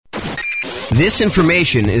This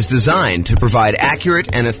information is designed to provide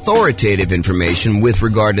accurate and authoritative information with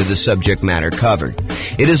regard to the subject matter covered.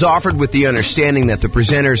 It is offered with the understanding that the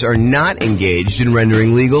presenters are not engaged in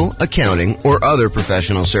rendering legal, accounting, or other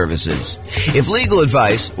professional services. If legal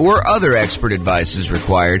advice or other expert advice is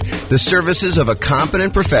required, the services of a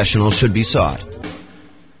competent professional should be sought.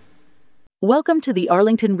 Welcome to the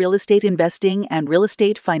Arlington Real Estate Investing and Real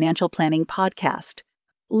Estate Financial Planning Podcast.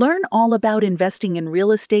 Learn all about investing in real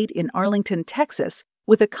estate in Arlington, Texas,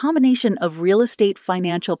 with a combination of real estate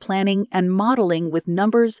financial planning and modeling with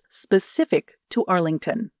numbers specific to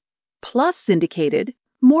Arlington. Plus syndicated,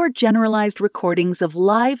 more generalized recordings of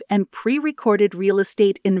live and pre-recorded real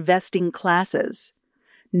estate investing classes.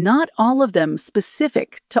 Not all of them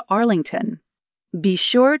specific to Arlington. Be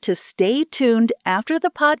sure to stay tuned after the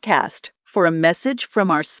podcast for a message from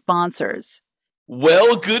our sponsors.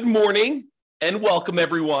 Well, good morning and welcome,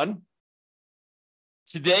 everyone.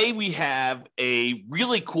 Today we have a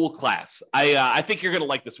really cool class. I think you're going to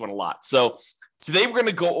like this one a lot. So today we're going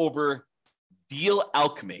to go over Deal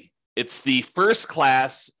Alchemy. It's the first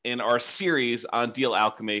class in our series on Deal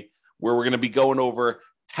Alchemy, where we're going to be going over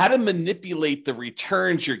how to manipulate the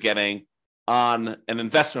returns you're getting on an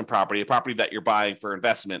investment property, a property that you're buying for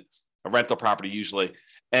investment, a rental property usually,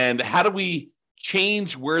 and how do we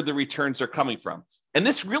change where the returns are coming from. And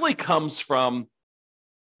this really comes from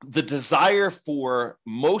the desire for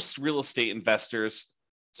most real estate investors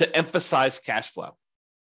to emphasize cash flow.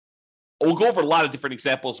 We'll go over a lot of different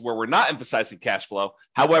examples where we're not emphasizing cash flow.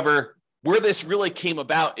 However, where this really came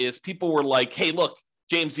about is people were like, hey, look,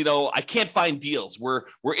 James, I can't find deals. We're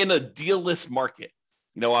in a deal-less market.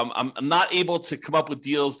 I'm not able to come up with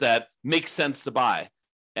deals that make sense to buy.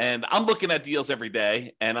 And I'm looking at deals every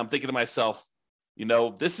day and I'm thinking to myself,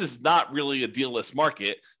 this is not really a deal-less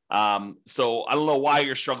market. So I don't know why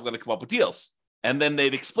you're struggling to come up with deals. And then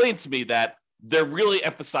they'd explain to me that they're really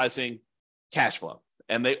emphasizing cash flow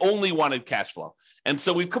and they only wanted cash flow. And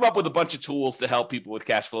so we've come up with a bunch of tools to help people with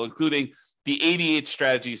cash flow, including the 88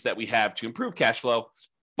 strategies that we have to improve cash flow.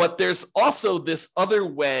 But there's also this other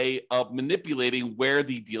way of manipulating where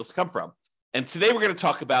the deals come from. And today we're going to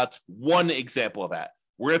talk about one example of that.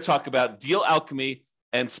 We're going to talk about Deal Alchemy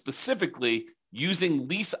and specifically using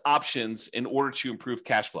lease options in order to improve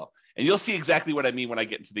cash flow. And you'll see exactly what I mean when I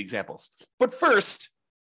get into the examples. But first,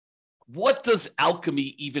 what does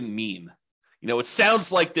alchemy even mean? It sounds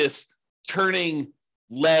like this turning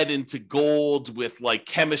lead into gold with like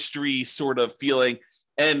chemistry sort of feeling,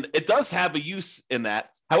 and it does have a use in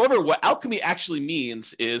that. However, what alchemy actually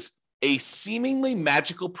means is a seemingly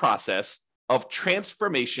magical process of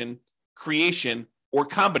transformation, creation, or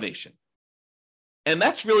combination. And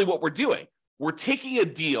that's really what we're doing. We're taking a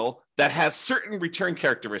deal that has certain return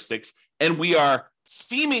characteristics, and we are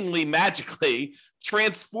seemingly magically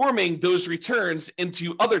transforming those returns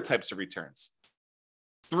into other types of returns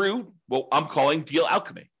through what I'm calling deal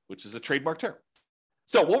alchemy, which is a trademark term.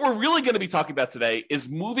 So what we're really going to be talking about today is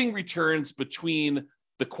moving returns between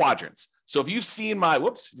the quadrants. So if you've seen my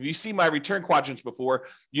return quadrants before,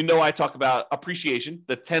 I talk about appreciation,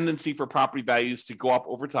 the tendency for property values to go up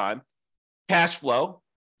over time, cash flow,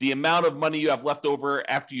 the amount of money you have left over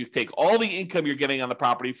after you take all the income you're getting on the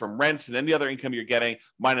property from rents and any other income you're getting,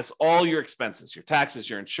 minus all your expenses, your taxes,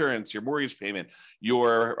 your insurance, your mortgage payment,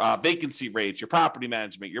 your vacancy rates, your property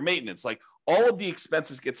management, your maintenance, like all of the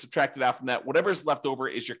expenses get subtracted out from that. Whatever's left over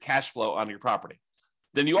is your cash flow on your property.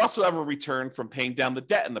 Then you also have a return from paying down the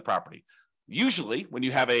debt in the property. Usually when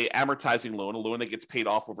you have a amortizing loan, a loan that gets paid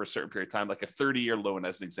off over a certain period of time, like a 30-year loan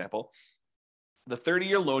as an example, the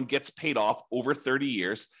 30-year loan gets paid off over 30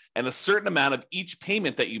 years, and a certain amount of each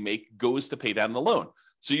payment that you make goes to pay down the loan.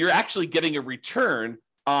 So you're actually getting a return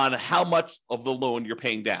on how much of the loan you're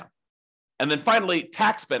paying down. And then finally,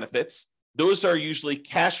 tax benefits. Those are usually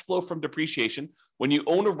cash flow from depreciation. When you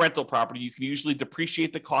own a rental property, you can usually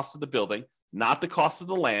depreciate the cost of the building, not the cost of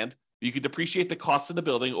the land. You can depreciate the cost of the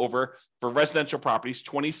building over, for residential properties,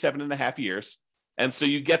 27 and a half years. And so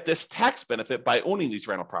you get this tax benefit by owning these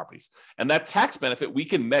rental properties. And that tax benefit we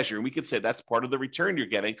can measure, and we can say that's part of the return you're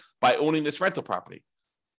getting by owning this rental property.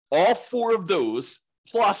 All four of those,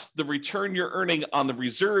 plus the return you're earning on the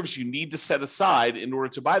reserves you need to set aside in order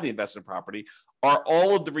to buy the investment property, are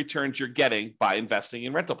all of the returns you're getting by investing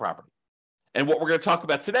in rental property. And what we're going to talk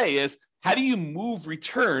about today is how do you move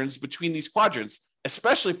returns between these quadrants,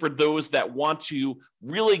 especially for those that want to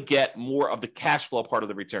really get more of the cash flow part of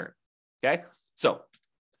the return. Okay. So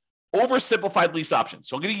oversimplified lease options.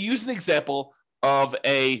 So I'm going to use an example of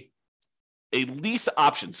a lease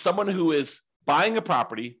option, someone who is buying a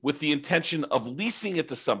property with the intention of leasing it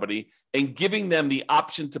to somebody and giving them the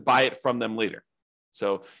option to buy it from them later.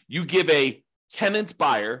 So you give a tenant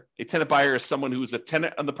buyer is someone who is a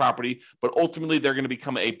tenant on the property, but ultimately they're going to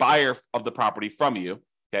become a buyer of the property from you.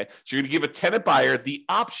 Okay. So you're going to give a tenant buyer the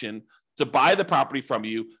option to buy the property from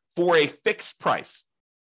you for a fixed price.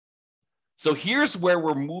 So here's where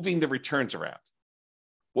we're moving the returns around.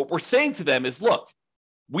 What we're saying to them is, look,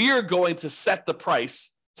 we are going to set the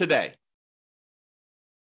price today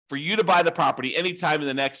for you to buy the property anytime in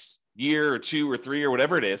the next year or 2 or 3 or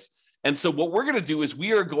whatever it is. And so what we're going to do is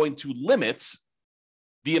we are going to limit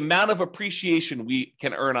the amount of appreciation we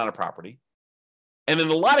can earn on a property. And in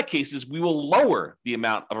a lot of cases, we will lower the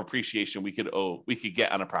amount of appreciation we could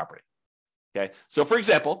get on a property. Okay. So for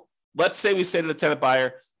example, let's say we say to the tenant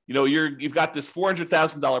buyer, you've got this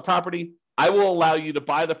 $400,000 property. I will allow you to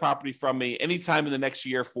buy the property from me anytime in the next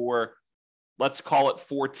year for, let's call it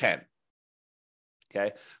 $410,000.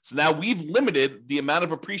 Okay. So now we've limited the amount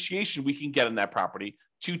of appreciation we can get on that property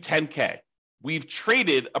to $10,000. We've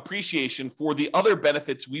traded appreciation for the other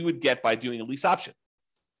benefits we would get by doing a lease option.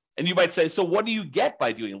 And you might say, so what do you get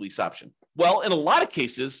by doing a lease option? Well, in a lot of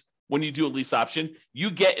cases, when you do a lease option,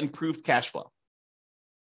 you get improved cash flow.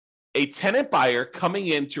 A tenant buyer coming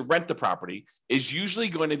in to rent the property is usually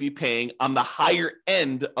going to be paying on the higher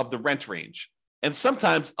end of the rent range, and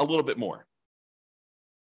sometimes a little bit more.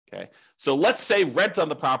 Okay, so let's say rent on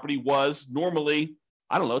the property was normally,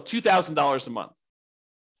 $2,000 a month.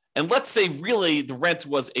 And let's say really the rent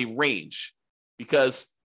was a range, because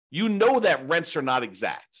that rents are not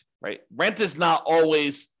exact, right? Rent is not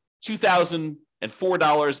always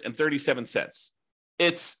 $2,004.37.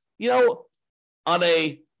 It's, on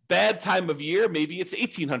a bad time of year, maybe it's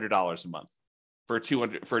 $1,800 a month for a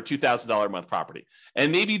 $2,000 a month property.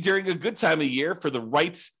 And maybe during a good time of year for the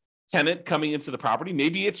right tenant coming into the property,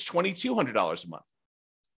 maybe it's $2,200 a month.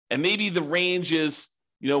 And maybe the range is,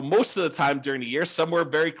 most of the time during the year, somewhere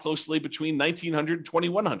very closely between $1,900 and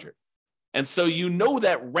 $2,100. And so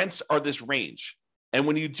that rents are this range. And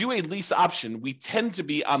when you do a lease option, we tend to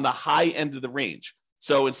be on the high end of the range.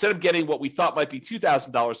 So instead of getting what we thought might be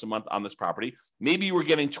 $2,000 a month on this property, maybe we're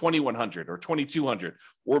getting $2,100 or $2,200,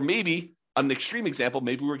 or maybe an extreme example,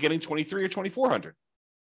 maybe we're getting $2,300 or $2,400.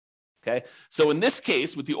 Okay. So in this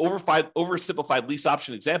case, with the oversimplified lease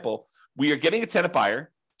option example, we are getting a tenant buyer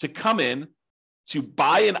to come in to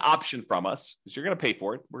buy an option from us, because you're going to pay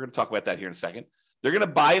for it. We're going to talk about that here in a second. They're going to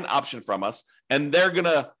buy an option from us, and they're going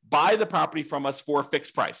to buy the property from us for a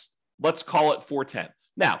fixed price. Let's call it $410,000.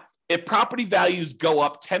 Now, if property values go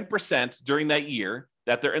up 10% during that year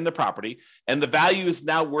that they're in the property, and the value is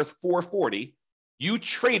now worth $440,000, you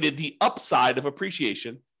traded the upside of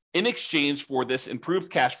appreciation in exchange for this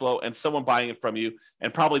improved cash flow and someone buying it from you,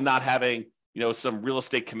 and probably not having some real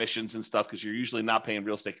estate commissions and stuff, because you're usually not paying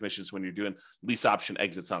real estate commissions when you're doing lease option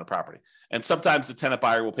exits on a property. And sometimes the tenant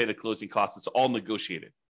buyer will pay the closing costs. It's all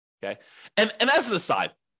negotiated. Okay. And as an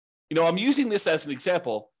aside, I'm using this as an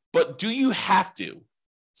example, but do you have to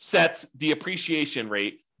set the appreciation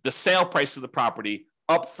rate, the sale price of the property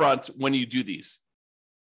up front when you do these?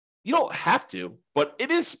 You don't have to, but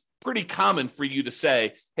it is pretty common for you to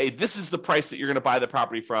say, hey, this is the price that you're going to buy the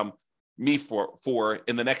property from me for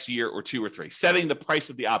in the next year or 2 or 3, setting the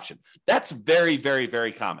price of the option. That's very, very,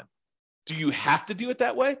 very common. Do you have to do it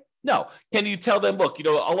that way? No. Can you tell them, look,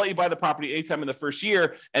 I'll let you buy the property anytime in the first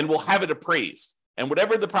year, and we'll have it appraised. And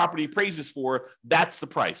whatever the property appraises for, that's the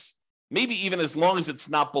price. Maybe even as long as it's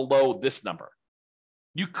not below this number.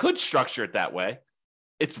 You could structure it that way.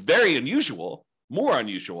 It's very unusual, more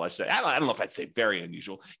unusual, I should say. I don't know if I'd say very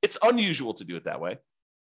unusual. It's unusual to do it that way.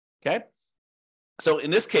 Okay. So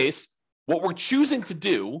in this case, what we're choosing to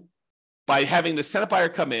do by having the tenant buyer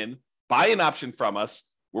come in, buy an option from us,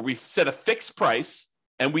 where we set a fixed price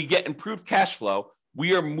and we get improved cash flow,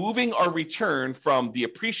 we are moving our return from the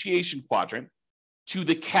appreciation quadrant to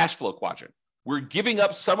the cash flow quadrant. We're giving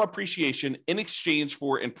up some appreciation in exchange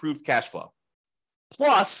for improved cash flow.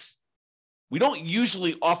 Plus, we don't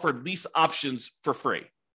usually offer lease options for free,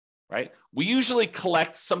 right? We usually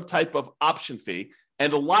collect some type of option fee.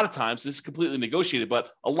 And a lot of times, this is completely negotiated, but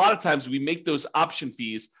a lot of times we make those option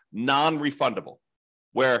fees non-refundable,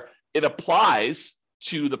 where it applies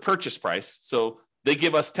to the purchase price. So they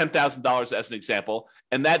give us $10,000 as an example,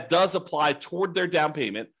 and that does apply toward their down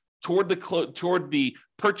payment, toward the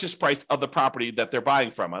purchase price of the property that they're buying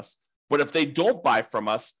from us. But if they don't buy from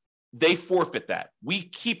us, they forfeit that. We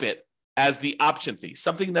keep it as the option fee,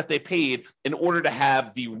 something that they paid in order to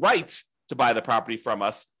have the right to buy the property from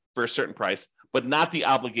us for a certain price, but not the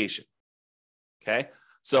obligation. Okay.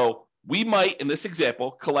 So we might, in this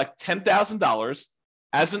example, collect $10,000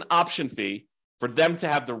 as an option fee for them to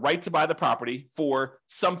have the right to buy the property for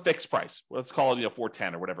some fixed price. Let's call it,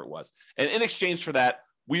 410 or whatever it was. And in exchange for that,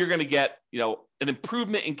 we are going to get, an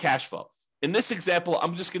improvement in cash flow. In this example,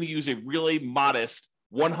 I'm just going to use a really modest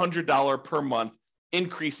 $100 per month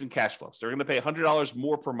increase in cash flow. So we're going to pay $100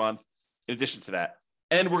 more per month in addition to that.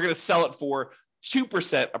 And we're going to sell it for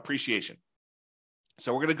 2% appreciation.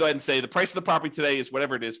 So we're going to go ahead and say the price of the property today is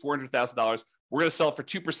whatever it is, $400,000. We're going to sell it for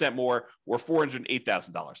 2% more, or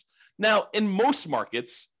 $408,000. Now, in most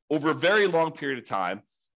markets, over a very long period of time,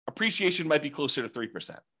 appreciation might be closer to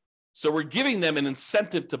 3%. So we're giving them an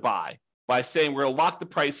incentive to buy by saying we're going to lock the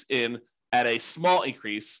price in at a small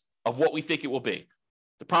increase of what we think it will be.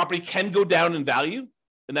 The property can go down in value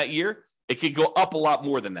in that year. It could go up a lot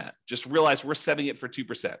more than that. Just realize we're setting it for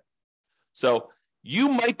 2%. So you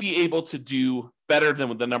might be able to do better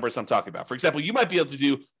than the numbers I'm talking about. For example, you might be able to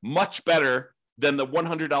do much better than the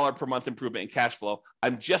 $100 per month improvement in cash flow.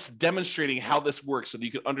 I'm just demonstrating how this works so that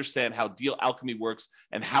you can understand how Deal Alchemy works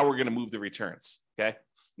and how we're going to move the returns. Okay.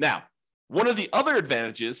 Now, one of the other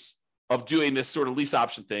advantages of doing this sort of lease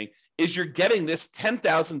option thing is you're getting this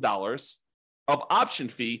 $10,000 of option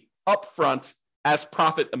fee upfront as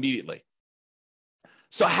profit immediately.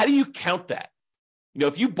 So how do you count that?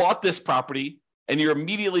 If you bought this property and you're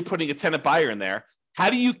immediately putting a tenant buyer in there, how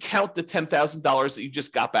do you count the $10,000 that you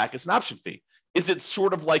just got back as an option fee? Is it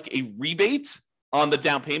sort of like a rebate on the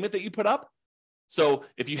down payment that you put up? So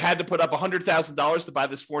if you had to put up $100,000 to buy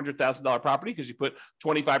this $400,000 property because you put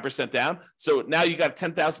 25% down, so now you got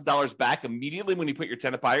 $10,000 back immediately when you put your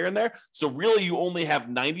tenant buyer in there. So really you only have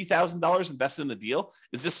 $90,000 invested in the deal.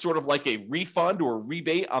 Is this sort of like a refund or a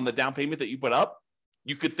rebate on the down payment that you put up?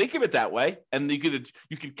 You could think of it that way, and you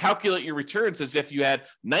could calculate your returns as if you had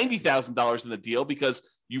 $90,000 in the deal because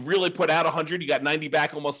you really put out 100, you got 90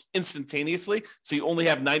 back almost instantaneously. So you only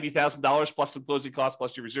have $90,000 plus some closing costs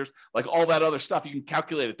plus your reserves, like all that other stuff. You can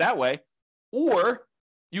calculate it that way, or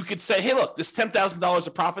you could say, "Hey, look, this $10,000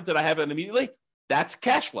 of profit that I have immediately, that's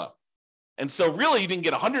cash flow." And so really, you didn't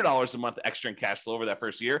get $100 a month extra in cash flow over that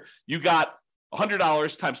first year. You got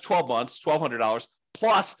 $100 times 12 months, $1,200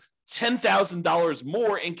 plus $10,000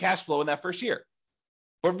 more in cash flow in that first year.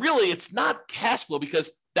 But really, it's not cash flow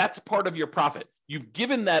because that's part of your profit. You've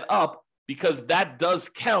given that up because that does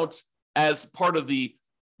count as part of the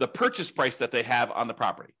purchase price that they have on the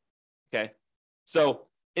property. Okay. So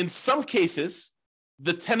in some cases,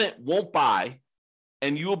 the tenant won't buy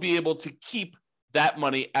and you will be able to keep that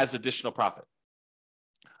money as additional profit.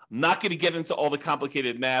 I'm not going to get into all the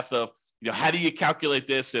complicated math of, how do you calculate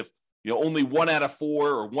this if only 1 out of 4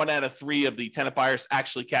 or 1 out of 3 of the tenant buyers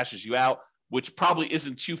actually cashes you out, which probably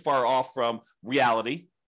isn't too far off from reality,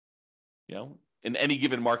 in any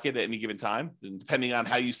given market at any given time, and depending on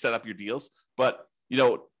how you set up your deals. But,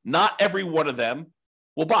 not every one of them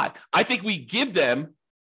will buy. I think we give them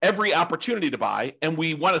every opportunity to buy, and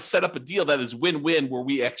we want to set up a deal that is win-win where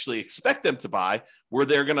we actually expect them to buy, where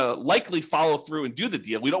they're going to likely follow through and do the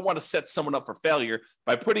deal. We don't want to set someone up for failure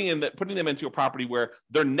by putting them into a property where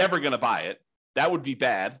they're never going to buy it. That would be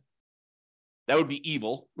bad. That would be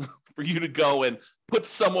evil for you to go and put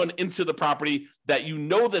someone into the property that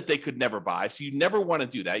that they could never buy. So you never want to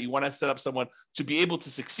do that. You want to set up someone to be able to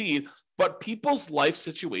succeed, but people's life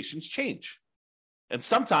situations change. And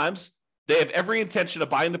sometimes they have every intention of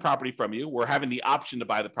buying the property from you or having the option to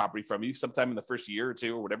buy the property from you sometime in the first year or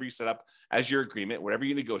two or whatever you set up as your agreement, whatever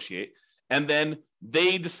you negotiate. And then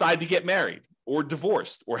they decide to get married or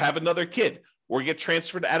divorced or have another kid or get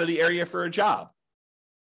transferred out of the area for a job.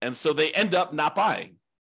 And so they end up not buying.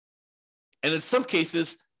 And in some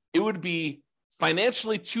cases, it would be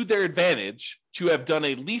financially to their advantage to have done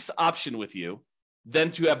a lease option with you than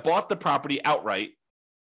to have bought the property outright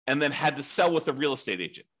and then had to sell with a real estate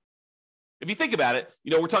agent. If you think about it,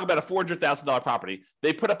 we're talking about a $400,000 property.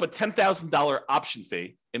 They put up a $10,000 option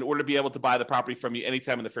fee in order to be able to buy the property from you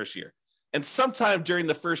anytime in the first year. And sometime during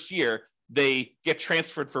the first year, they get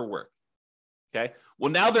transferred for work. Okay.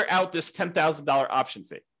 Well, now they're out this $10,000 option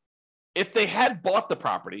fee. If they had bought the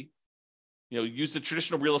property, used a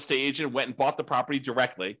traditional real estate agent, went and bought the property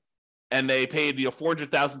directly, and they paid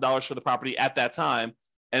 $400,000 for the property at that time,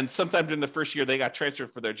 and sometime during the first year they got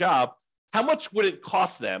transferred for their job, how much would it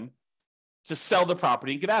cost them to sell the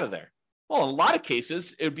property and get out of there? Well, in a lot of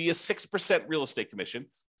cases, it would be a 6% real estate commission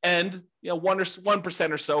and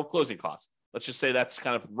 1% or so closing costs. Let's just say that's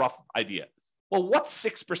kind of rough idea. Well, what's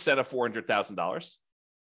 6% of $400,000?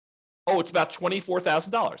 Oh, it's about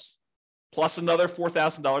 $24,000 plus another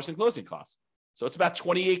 $4,000 in closing costs. So it's about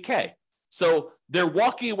 $28K. So they're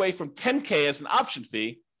walking away from $10K as an option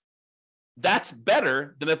fee. That's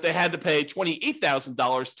better than if they had to pay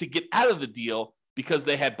 $28,000 to get out of the deal because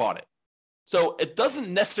they had bought it. So it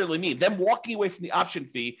doesn't necessarily mean them walking away from the option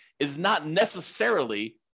fee is not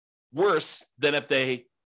necessarily worse than if they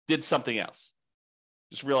did something else.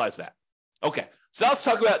 Just realize that. Okay, so now let's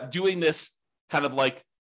talk about doing this kind of like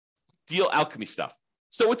deal alchemy stuff.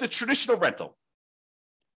 So with the traditional rental,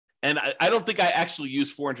 and I don't think I actually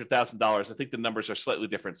use $400,000. I think the numbers are slightly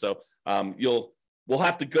different. So we'll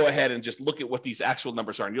have to go ahead and just look at what these actual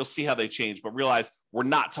numbers are, and you'll see how they change. But realize we're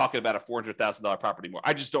not talking about a $400,000 property anymore.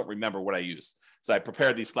 I just don't remember what I used. So I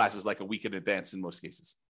prepared these classes like a week in advance in most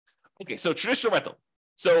cases. Okay, so traditional rental.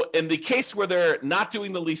 So in the case where they're not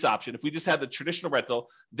doing the lease option, if we just had the traditional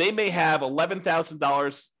rental, they may have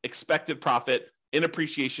 $11,000 expected profit in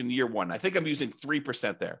appreciation year one. I think I'm using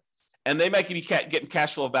 3% there. And they might be getting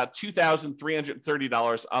cash flow of about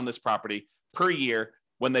 $2,330 on this property per year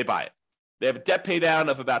when they buy it. They have a debt pay down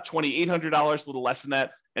of about $2,800, a little less than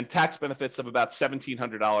that, and tax benefits of about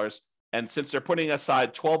 $1,700. And since they're putting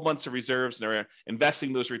aside 12 months of reserves and they're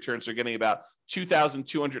investing those returns, they're getting about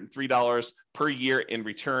 $2,203 per year in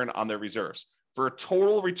return on their reserves for a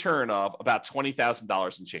total return of about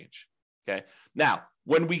 $20,000 and change. Okay. Now,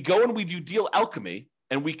 when we go and we do deal alchemy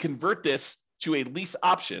and we convert this to a lease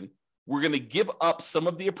option, we're going to give up some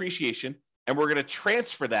of the appreciation and we're going to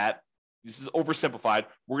transfer that. This is oversimplified.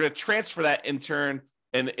 We're going to transfer that in turn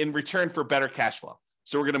and in return for better cash flow.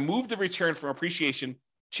 So we're going to move the return from appreciation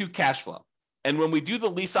to cash flow. And when we do the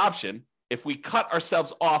lease option, if we cut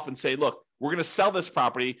ourselves off and say, look, we're going to sell this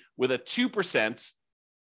property with a 2%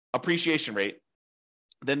 appreciation rate,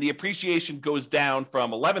 then the appreciation goes down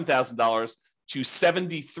from $11,000 to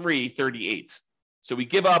 $73,338. So we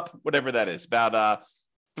give up whatever that is, about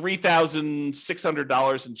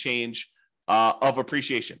 $3,600 and change of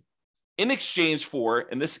appreciation. In exchange for,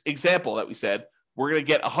 in this example that we said, we're going to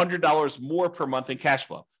get $100 more per month in cash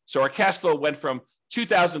flow. So our cash flow went from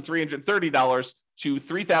 $2,330 to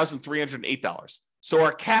 $3,308. So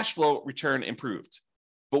our cash flow return improved,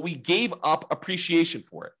 but we gave up appreciation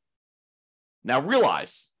for it. Now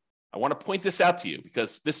realize, I want to point this out to you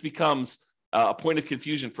because this becomes a point of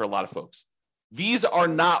confusion for a lot of folks. These are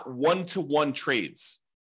not one-to-one trades.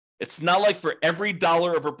 It's not like for every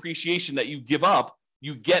dollar of appreciation that you give up,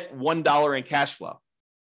 you get $1 in cash flow.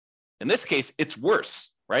 In this case, it's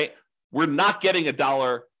worse, right? We're not getting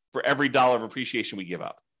 $1 for every dollar of appreciation we give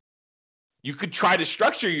up. You could try to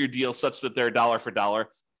structure your deal such that they're dollar for dollar,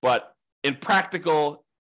 but in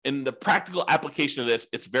the practical application of this,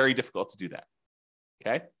 it's very difficult to do that.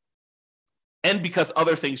 Okay. And because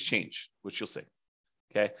other things change, which you'll see.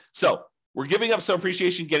 Okay. So we're giving up some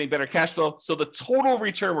appreciation, getting better cash flow. So the total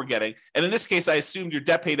return we're getting, and in this case, I assumed your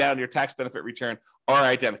debt pay down and your tax benefit return are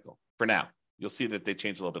identical for now. You'll see that they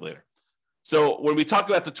change a little bit later. So when we talk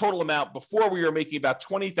about the total amount, before we were making about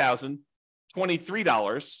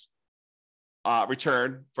 $20,023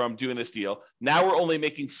 return from doing this deal. Now we're only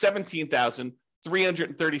making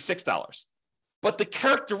 $17,336. But the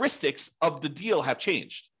characteristics of the deal have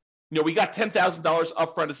changed. You know, we got $10,000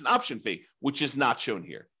 upfront as an option fee, which is not shown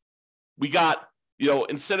here. We got,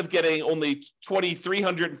 instead of getting only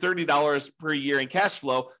 $2,330 per year in cash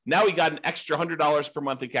flow, now we got an extra $100 per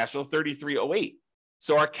month in cash flow, $3,308.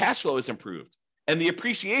 So our cash flow is improved. And the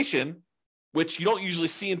appreciation, which you don't usually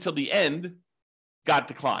see until the end, got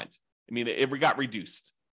declined. I mean, it got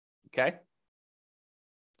reduced. Okay?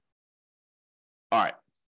 All right.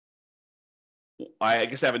 I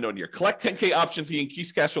guess I have a note here. Collect 10K option fee,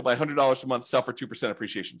 increase cash flow by $100 a month, sell for 2%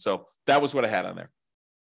 appreciation. So that was what I had on there.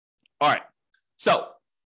 All right. So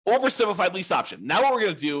oversimplified lease option. Now what we're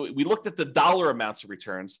going to do, we looked at the dollar amounts of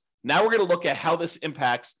returns. Now we're going to look at how this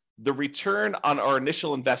impacts the return on our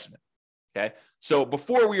initial investment. Okay. So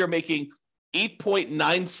before we were making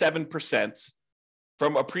 8.97%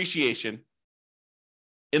 from appreciation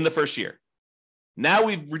in the first year. Now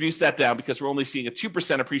we've reduced that down because we're only seeing a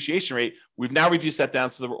 2% appreciation rate. We've now reduced that down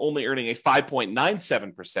so that we're only earning a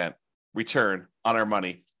 5.97% return on our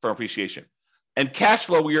money from appreciation. And cash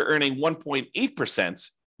flow, we are earning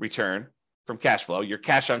 1.8% return from cash flow, your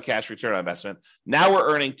cash on cash return on investment. Now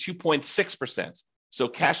we're earning 2.6%. So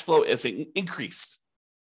cash flow is increased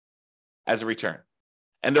as a return.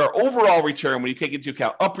 And our overall return, when you take into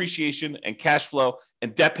account appreciation and cash flow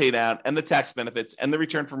and debt pay down and the tax benefits and the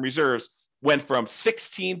return from reserves, went from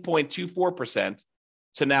 16.24%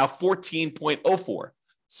 to now 14.04%.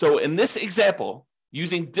 So in this example,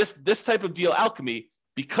 using this type of deal alchemy,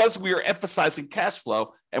 because we are emphasizing cash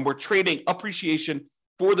flow and we're trading appreciation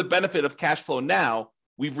for the benefit of cash flow now,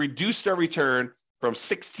 we've reduced our return from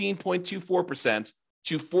 16.24%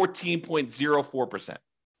 to 14.04%.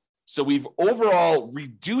 So we've overall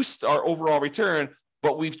reduced our overall return,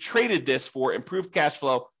 but we've traded this for improved cash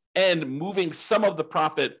flow and moving some of the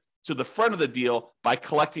profit to the front of the deal by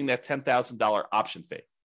collecting that $10,000 option fee.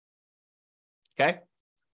 Okay?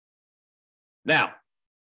 Now,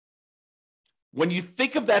 when you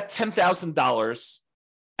think of that $10,000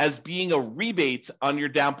 as being a rebate on your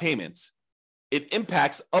down payment, it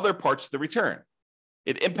impacts other parts of the return.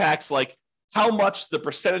 It impacts like how much the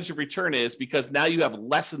percentage of return is, because now you have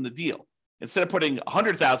less in the deal. Instead of putting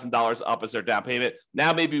 $100,000 up as their down payment,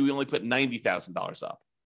 now maybe we only put $90,000 up.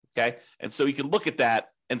 Okay. And so you can look at that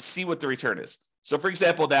and see what the return is. So for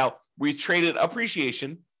example, now we traded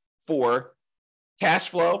appreciation for cash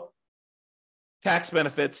flow, tax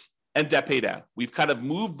benefits, and debt pay down. We've kind of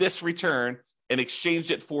moved this return and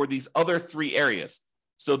exchanged it for these other three areas.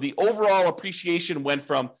 So the overall appreciation went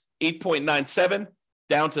from 8.97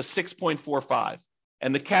 down to 6.45.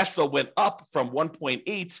 And the cash flow went up from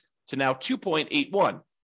 1.8 to now 2.81.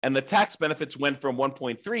 And the tax benefits went from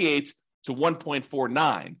 1.38 to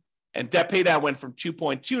 1.49. And debt pay down went from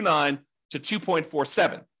 2.29 to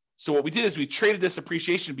 2.47. So what we did is we traded this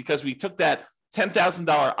appreciation because we took that $10,000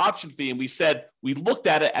 option fee and we said we looked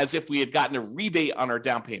at it as if we had gotten a rebate on our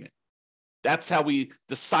down payment. That's how we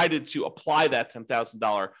decided to apply that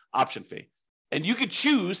 $10,000 option fee. And you could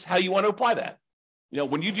choose how you want to apply that. You know,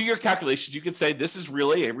 when you do your calculations, you could say this is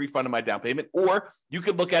really a refund of my down payment, or you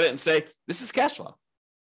could look at it and say this is cash flow,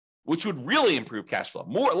 which would really improve cash flow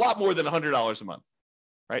a lot more than $100 a month,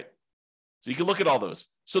 right? So you can look at all those.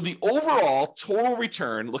 So the overall total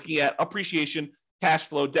return, looking at appreciation, cash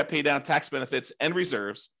flow, debt pay down, tax benefits, and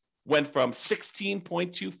reserves, went from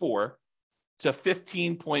 16.24 to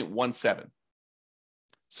 15.17.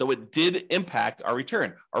 So it did impact our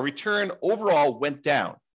return. Our return overall went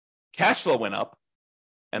down. Cash flow went up,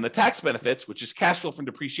 and the tax benefits, which is cash flow from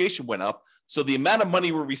depreciation, went up. So the amount of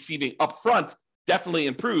money we're receiving upfront definitely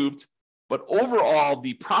improved, but overall,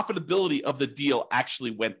 the profitability of the deal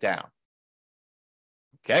actually went down.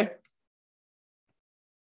 Okay?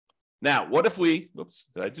 Now, what if we,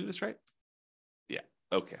 did I do this right? Yeah,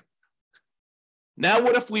 okay. Now,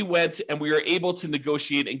 what if we went and we were able to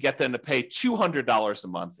negotiate and get them to pay $200 a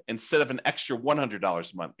month instead of an extra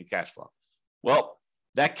 $100 a month in cash flow? Well,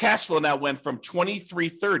 that cash flow now went from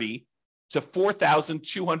 $2,330 to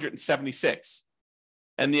 $4,276.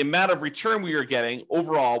 And the amount of return we were getting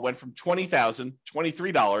overall went from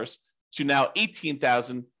 $23 to now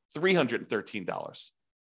 $18,313.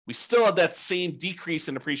 We still had that same decrease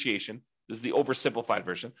in appreciation. This is the oversimplified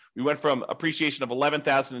version. We went from appreciation of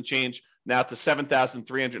 $11,000 and change now to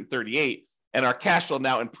 $7,338. And our cash flow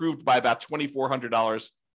now improved by about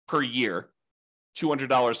 $2,400 per year,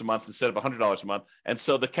 $200 a month instead of $100 a month. And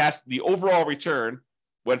so the overall return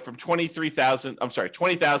went from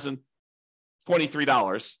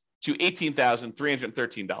 $20,023 to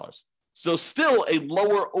 $18,313. So still a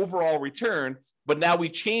lower overall return, but now we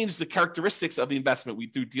changed the characteristics of the investment we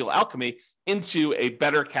through Deal Alchemy into a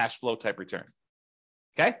better cash flow type return.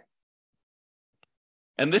 Okay?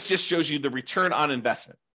 And this just shows you the return on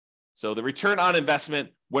investment. So the return on investment,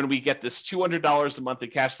 when we get this $200 a month in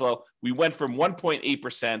cash flow, we went from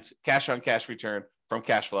 1.8% cash on cash return from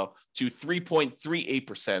cash flow to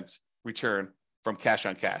 3.38% return from cash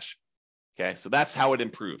on cash. Okay, so that's how it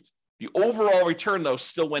improved. The overall return, though,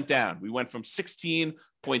 still went down. We went from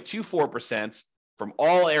 16.24% from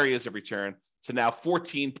all areas of return to now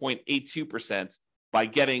 14.82% by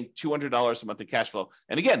getting $200 a month in cash flow.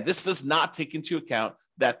 And again, this does not take into account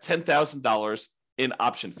that $10,000 in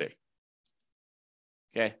option fee.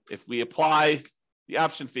 Okay, if we apply the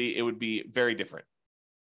option fee, it would be very different,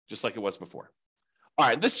 just like it was before. All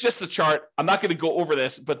right, this is just a chart. I'm not going to go over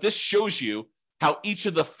this, but this shows you how each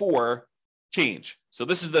of the four change. So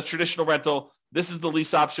this is the traditional rental. This is the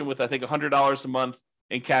lease option with, I think, $100 a month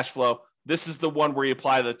in cash flow. This is the one where you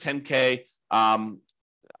apply the $10K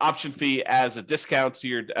option fee as a discount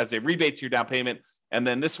to as a rebate to your down payment. And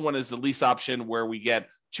then this one is the lease option where we get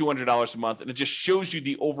 $200 a month. And it just shows you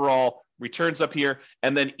the overall returns up here.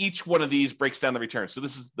 And then each one of these breaks down the return. So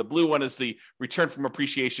this is the blue one is the return from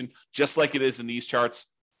appreciation, just like it is in these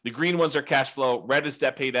charts. The green ones are cash flow. Red is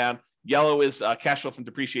debt pay down. Yellow is cash flow from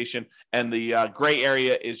depreciation. And the gray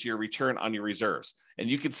area is your return on your reserves. And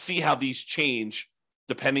you can see how these change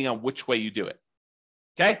depending on which way you do it.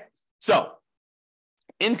 Okay? So,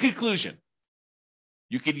 in conclusion,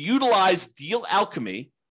 you can utilize Deal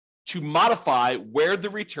Alchemy to modify where the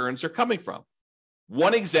returns are coming from.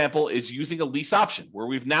 One example is using a lease option, where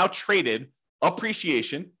we've now traded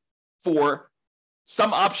appreciation for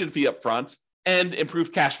some option fee up front and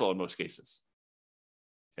improved cash flow in most cases.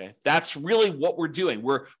 Okay, that's really what we're doing.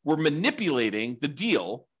 We're manipulating the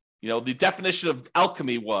deal. You know, the definition of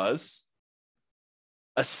alchemy was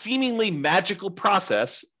a seemingly magical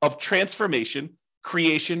process of transformation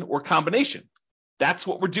creation, or combination. That's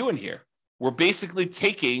what we're doing here. We're basically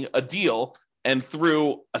taking a deal and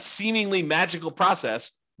through a seemingly magical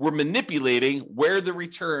process, we're manipulating where the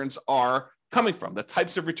returns are coming from, the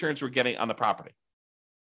types of returns we're getting on the property.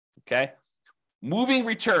 Okay? Moving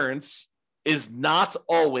returns is not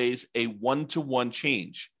always a one-to-one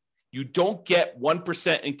change. You don't get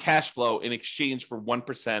 1% in cash flow in exchange for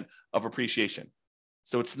 1% of appreciation.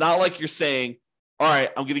 So it's not like you're saying, all right,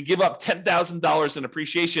 I'm going to give up $10,000 in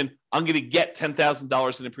appreciation. I'm going to get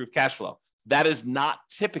 $10,000 in improved cash flow. That is not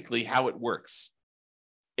typically how it works.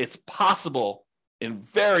 It's possible in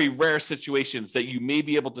very rare situations that you may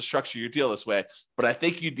be able to structure your deal this way, but I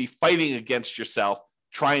think you'd be fighting against yourself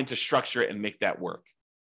trying to structure it and make that work.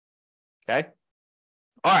 Okay?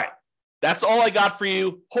 All right. That's all I got for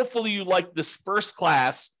you. Hopefully you liked this first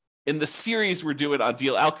class in the series we're doing on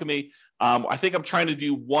Deal Alchemy. I think I'm trying to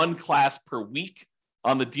do one class per week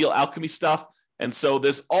on the Deal Alchemy stuff. And so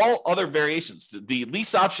there's all other variations. The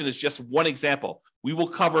lease option is just one example. We will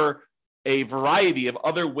cover a variety of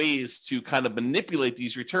other ways to kind of manipulate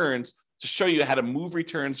these returns to show you how to move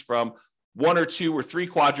returns from 1 or 2 or 3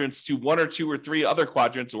 quadrants to 1 or 2 or 3 other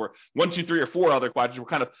quadrants, or 1, 2, 3 or 4 other quadrants. We're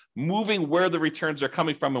kind of moving where the returns are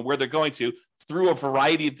coming from and where they're going to through a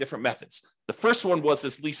variety of different methods. The first one was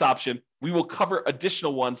this lease option. We will cover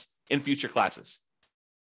additional ones in future classes.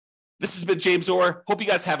 This has been James Orr. Hope you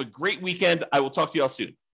guys have a great weekend. I will talk to you all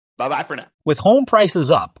soon. Bye-bye for now. With home prices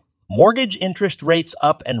up, mortgage interest rates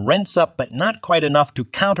up, and rents up, but not quite enough to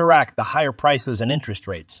counteract the higher prices and interest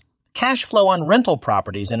rates, cash flow on rental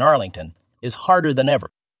properties in Arlington is harder than ever.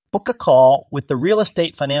 Book a call with the Real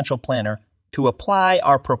Estate Financial Planner to apply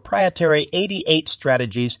our proprietary 88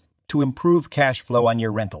 strategies to improve cash flow on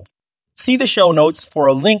your rental. See the show notes for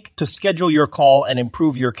a link to schedule your call and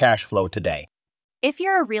improve your cash flow today. If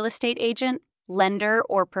you're a real estate agent, lender,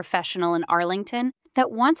 or professional in Arlington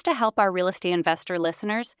that wants to help our real estate investor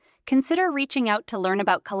listeners, consider reaching out to learn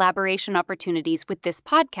about collaboration opportunities with this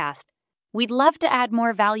podcast. We'd love to add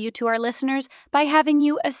more value to our listeners by having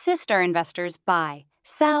you assist our investors buy,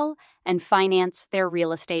 sell, and finance their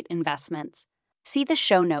real estate investments. See the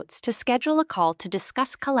show notes to schedule a call to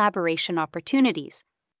discuss collaboration opportunities.